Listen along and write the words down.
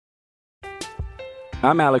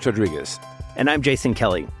I'm Alex Rodriguez. And I'm Jason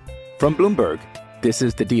Kelly. From Bloomberg, this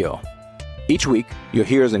is The Deal. Each week, you'll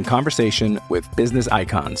hear us in conversation with business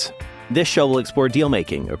icons. This show will explore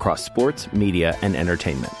deal-making across sports, media, and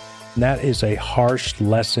entertainment. That is a harsh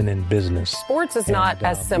lesson in business. Sports is not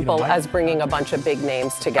as simple as bringing a bunch of big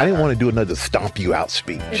names together. I didn't want to do another stomp you out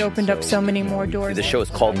speech. It opened up so many more doors. The show is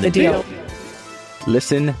called The Deal.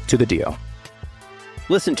 Listen to The Deal.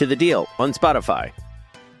 Listen to The Deal on Spotify.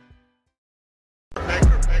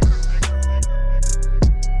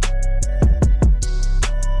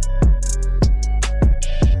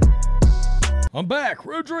 I'm back,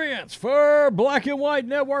 Rudriance, for Black and White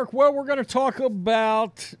Network, where we're going to talk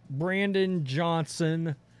about Brandon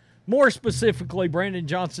Johnson. More specifically, Brandon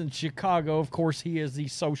Johnson, Chicago. Of course, he is the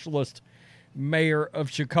socialist mayor of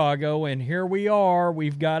Chicago. And here we are.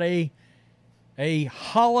 We've got a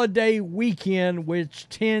holiday weekend, which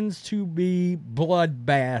tends to be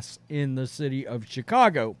bloodbaths in the city of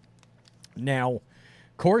Chicago. Now,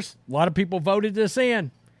 of course, a lot of people voted this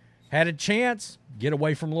in. Had a chance, get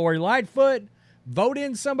away from Lori Lightfoot. Vote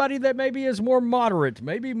in somebody that maybe is more moderate,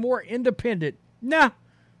 maybe more independent. Nah,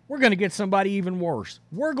 we're going to get somebody even worse.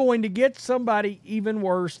 We're going to get somebody even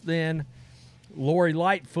worse than Lori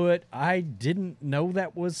Lightfoot. I didn't know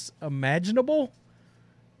that was imaginable,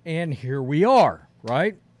 and here we are,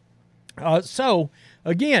 right? So,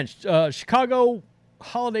 again, Chicago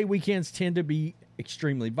holiday weekends tend to be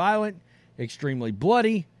extremely violent, extremely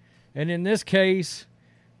bloody, and in this case,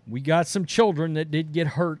 we got some children that did get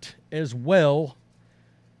hurt as well.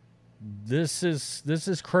 This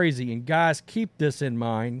is crazy. And guys, keep this in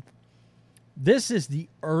mind. This is the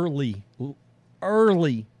early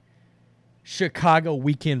Chicago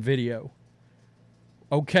weekend video.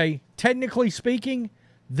 Okay, technically speaking,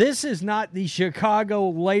 this is not the Chicago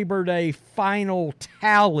Labor Day final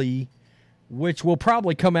tally, which will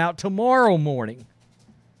probably come out tomorrow morning.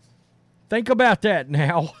 Think about that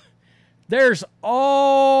now. There's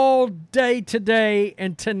all day today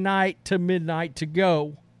and tonight to midnight to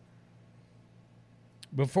go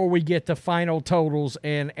before we get the final totals.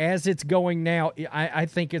 And as it's going now, I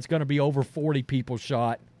think it's going to be over 40 people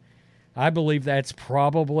shot. I believe that's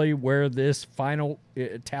probably where this final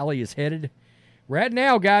tally is headed. Right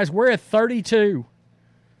now, guys, we're at 32.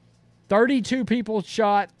 32 people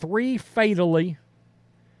shot, 3 fatally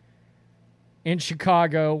in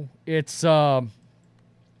Chicago. It's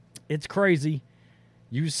crazy.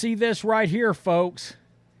 You see this right here, folks.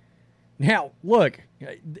 Now, look,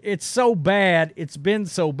 it's so bad. It's been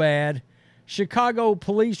so bad. Chicago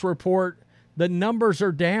police report the numbers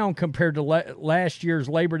are down compared to last year's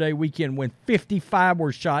Labor Day weekend when 55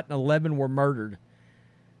 were shot and 11 were murdered.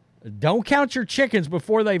 Don't count your chickens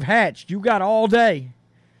before they've hatched. You got all day.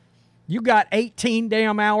 You got 18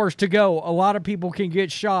 damn hours to go. A lot of people can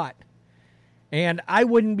get shot. And I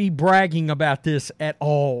wouldn't be bragging about this at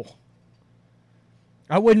all.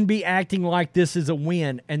 I wouldn't be acting like this is a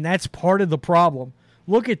win, and that's part of the problem.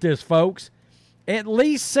 Look at this, folks. At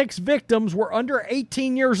least 6 victims were under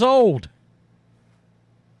 18 years old.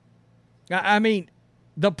 I mean,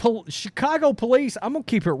 the Chicago police, I'm going to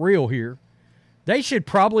keep it real here. They should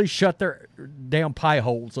probably shut their damn pie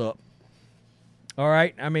holes up. All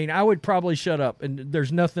right? I mean, I would probably shut up, and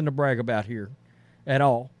there's nothing to brag about here at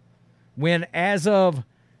all. When, as of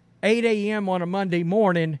 8 a.m. on a Monday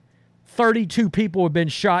morning, 32 people have been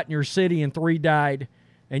shot in your city and 3 died,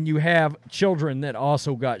 and you have children that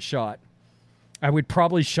also got shot. I would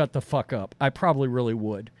probably shut the fuck up. I probably really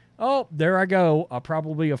would. Oh, there I go. I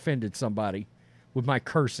probably offended somebody with my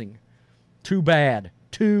cursing. Too bad.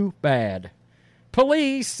 Too bad.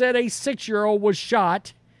 Police said a 6-year-old was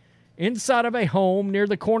shot inside of a home near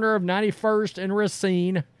the corner of 91st and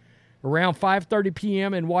Racine around 5:30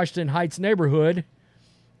 p.m. in Washington Heights neighborhood.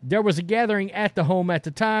 There was a gathering at the home at the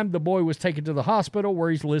time. The boy was taken to the hospital where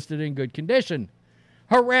he's listed in good condition.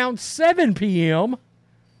 Around 7 p.m.,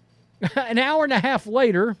 an hour and a half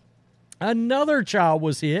later, another child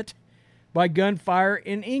was hit by gunfire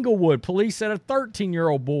in Inglewood. Police said a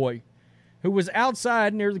 13-year-old boy who was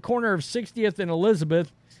outside near the corner of 60th and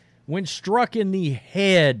Elizabeth when struck in the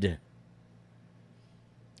head.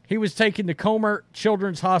 He was taken to Comer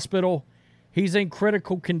Children's Hospital. He's in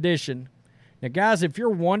critical condition. Now, guys, if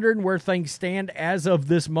you're wondering where things stand as of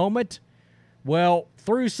this moment, well,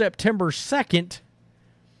 through September 2nd,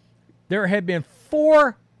 there have been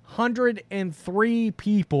 403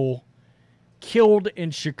 people killed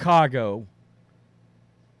in Chicago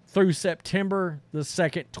through September the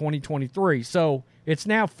 2nd, 2023. So it's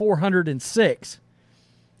now 406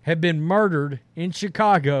 have been murdered in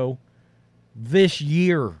Chicago this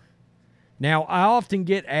year. Now, I often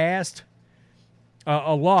get asked,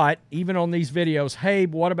 a lot, even on these videos. Hey,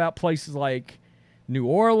 what about places like New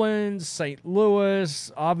Orleans, St.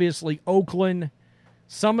 Louis, obviously Oakland,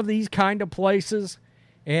 some of these kind of places?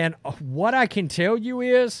 And what I can tell you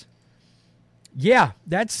is, yeah,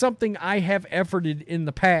 that's something I have efforted in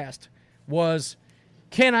the past, was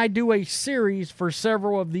can I do a series for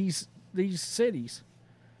several of these cities?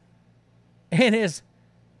 And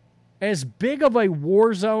as big of a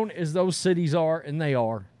war zone as those cities are, and they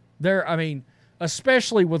are, I mean,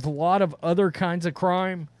 especially with a lot of other kinds of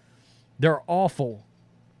crime, they're awful.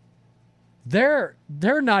 They're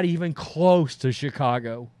not even close to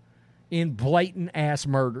Chicago in blatant ass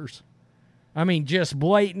murders. I mean, just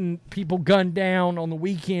blatant people gunned down on the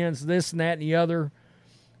weekends, this and that and the other.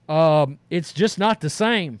 It's just not the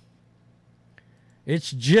same.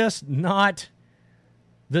 It's just not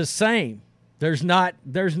the same. There's not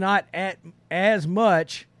as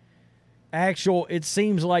much actual, it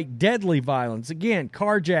seems like, deadly violence. Again,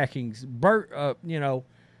 carjackings,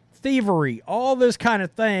 thievery, all this kind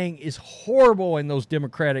of thing is horrible in those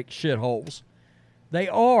Democratic shitholes. They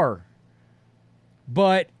are.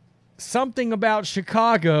 But something about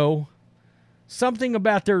Chicago, something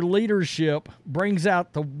about their leadership brings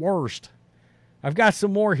out the worst. I've got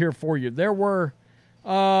some more here for you. There were,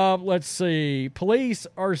 let's see, police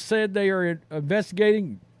are said they are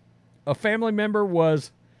investigating. A family member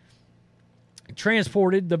was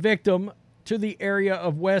transported, the victim, to the area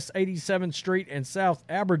of West 87th Street and South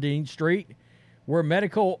Aberdeen Street, where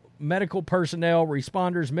medical personnel,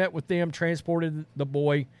 responders met with them, transported the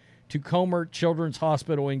boy to Comer Children's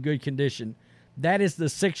Hospital in good condition. That is the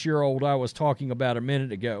 6-year-old I was talking about a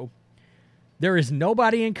minute ago. There is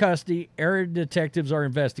nobody in custody. Area detectives are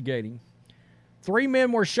investigating. 3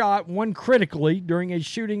 men were shot, one critically, during a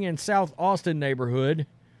shooting in South Austin neighborhood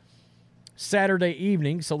Saturday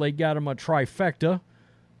evening, so they got him a trifecta.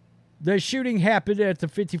 The shooting happened at the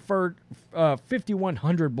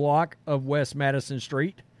 5100 block of West Madison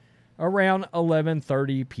Street around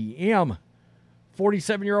 11:30 p.m.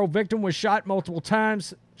 47-year-old victim was shot multiple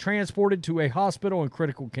times, transported to a hospital in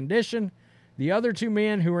critical condition. The other 2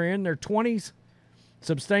 men, who were in their 20s,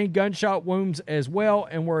 sustained gunshot wounds as well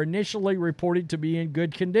and were initially reported to be in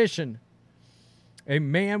good condition. A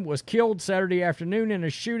man was killed Saturday afternoon in a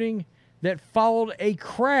shooting that followed a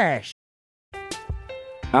crash.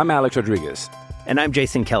 I'm Alex Rodriguez. And I'm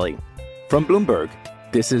Jason Kelly. From Bloomberg,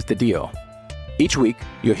 this is The Deal. Each week,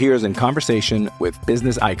 you'll hear us in conversation with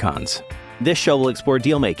business icons. This show will explore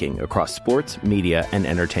deal-making across sports, media, and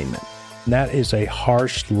entertainment. That is a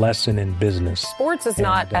harsh lesson in business. Sports is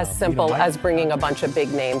not as simple as bringing a bunch of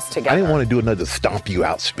big names together. I didn't want to do another stomp you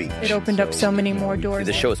out speech. It opened up so many more doors.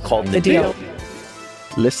 The show is called The Deal.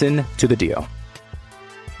 Listen to The Deal.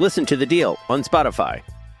 Listen to The Deal on Spotify.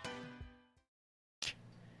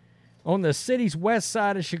 On the city's west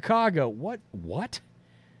side of Chicago. What?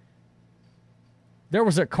 There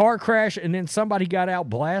was a car crash and then somebody got out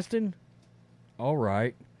blasting? All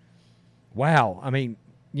right. Wow. I mean,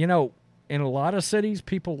 in a lot of cities,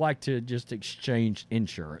 people like to just exchange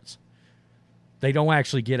insurance. They don't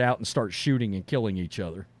actually get out and start shooting and killing each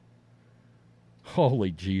other. Holy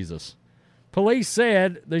Jesus. Police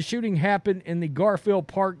said the shooting happened in the Garfield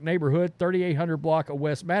Park neighborhood, 3800 block of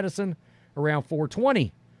West Madison, around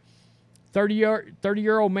 4:20.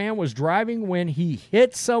 30-year-old man was driving when he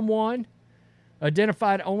hit someone,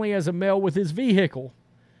 identified only as a male, with his vehicle.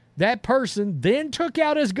 That person then took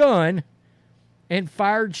out his gun and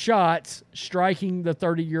fired shots, striking the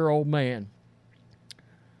 30-year-old man.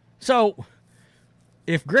 So,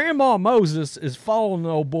 if Grandma Moses is following the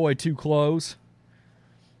old boy too close,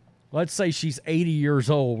 let's say she's 80 years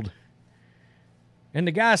old, and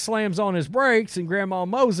the guy slams on his brakes, and Grandma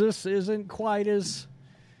Moses isn't quite as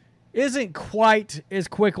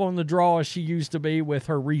quick on the draw as she used to be with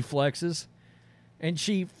her reflexes, and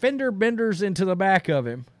she fender benders into the back of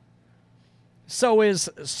him. So is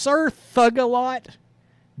Sir Thug-a-Lot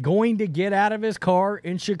going to get out of his car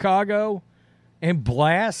in Chicago and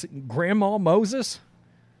blast Grandma Moses?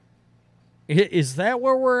 Is that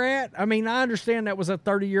where we're at? I mean, I understand that was a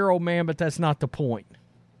 30-year-old man, but that's not the point.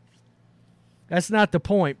 That's not the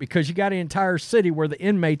point, because you got an entire city where the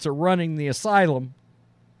inmates are running the asylum,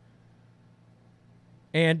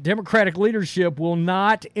 and Democratic leadership will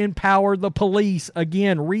not empower the police.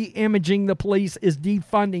 Again, re-imaging the police is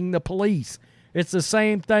defunding the police. It's the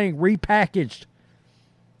same thing, repackaged,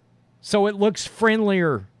 so it looks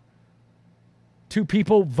friendlier to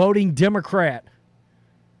people voting Democrat.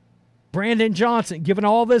 Brandon Johnson giving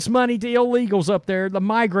all this money to illegals up there, the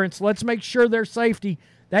migrants. Let's make sure their safety.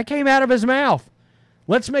 That came out of his mouth.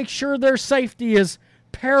 Let's make sure their safety is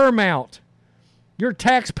paramount. Your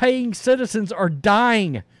tax-paying citizens are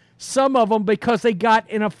dying. Some of them because they got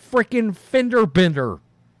in a freaking fender bender.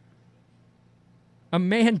 A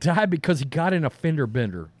man died because he got in a fender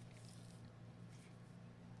bender.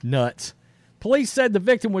 Nuts. Police said the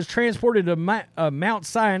victim was transported to Mount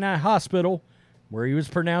Sinai Hospital, where he was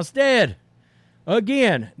pronounced dead.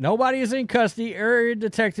 Again, nobody is in custody. Area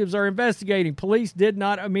detectives are investigating. Police did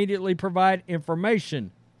not immediately provide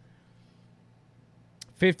information.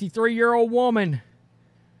 53-year-old woman.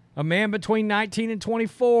 A man between 19 and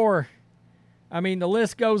 24. I mean, the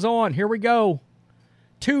list goes on. Here we go.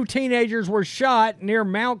 2 teenagers were shot near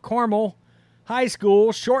Mount Carmel High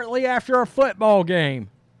School shortly after a football game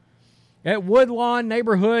at Woodlawn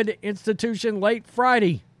Neighborhood Institution late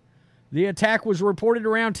Friday. The attack was reported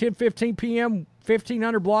around 10:15 p.m.,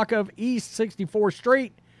 1500 block of East 64th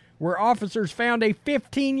Street, where officers found a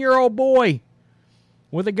 15-year-old boy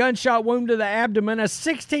with a gunshot wound to the abdomen, a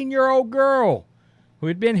 16-year-old girl who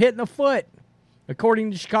had been hit in the foot, according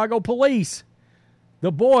to Chicago police.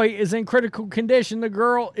 The boy is in critical condition. The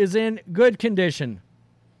girl is in good condition.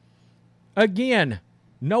 Again,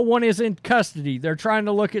 no one is in custody. They're trying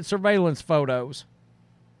to look at surveillance photos.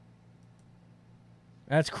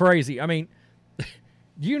 That's crazy. I mean,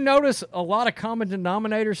 do you notice a lot of common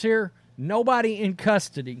denominators here? Nobody in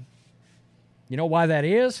custody. You know why that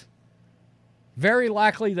is? Very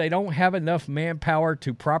likely they don't have enough manpower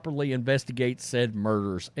to properly investigate said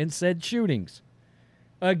murders and said shootings.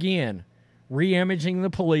 Again, re-imaging the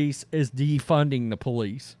police is defunding the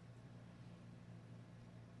police.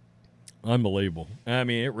 Unbelievable. I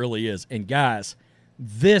mean, it really is. And guys,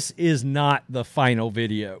 this is not the final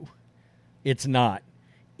video. It's not.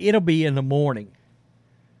 It'll be in the morning.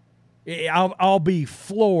 I'll be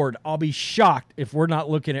floored. I'll be shocked if we're not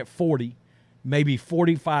looking at 40, maybe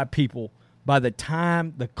 45 people by the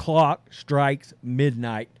time the clock strikes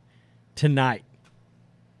midnight tonight.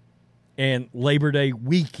 And Labor Day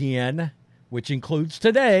weekend, which includes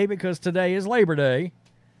today, because today is Labor Day,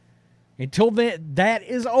 until that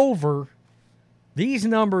is over, these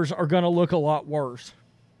numbers are going to look a lot worse.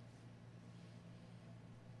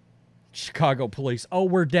 Chicago police, oh,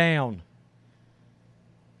 we're down.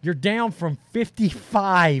 You're down from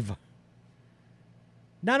 55.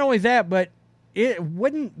 Not only that, but it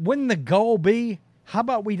wouldn't the goal be, how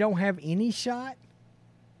about we don't have any shot?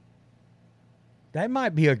 That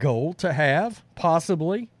might be a goal to have,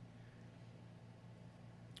 possibly.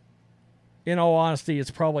 In all honesty,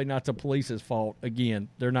 it's probably not the police's fault. Again,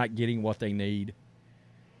 they're not getting what they need.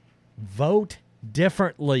 Vote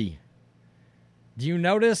differently. Do you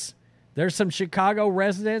notice there's some Chicago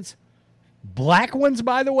residents, black ones,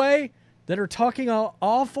 by the way, that are talking an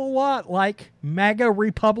awful lot like MAGA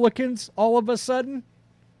Republicans all of a sudden?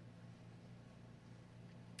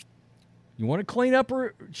 You want to clean up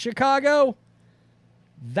Chicago?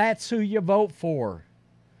 That's who you vote for.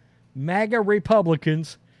 MAGA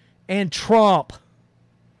Republicans and Trump.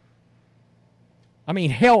 I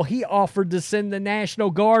mean, hell, he offered to send the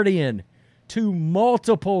National Guard in to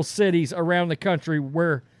multiple cities around the country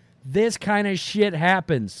where this kind of shit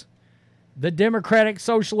happens. The Democratic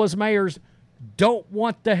Socialist mayors don't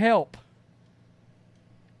want the help.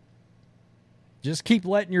 Just keep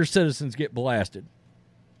letting your citizens get blasted.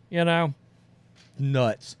 You know?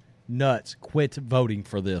 Nuts. Quit voting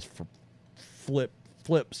for this for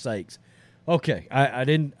flip sakes. Okay, I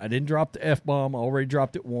didn't drop the F-bomb. I already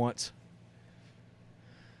dropped it once.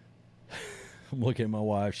 I'm looking at my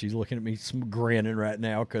wife. She's looking at me grinning right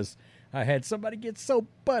now because I had somebody get so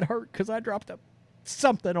butthurt because I dropped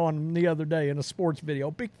something on them the other day in a sports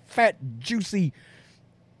video. Big, fat, juicy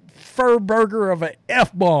fur burger of an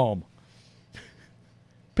F-bomb.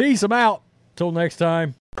 Peace. I'm out. Till next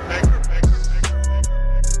time.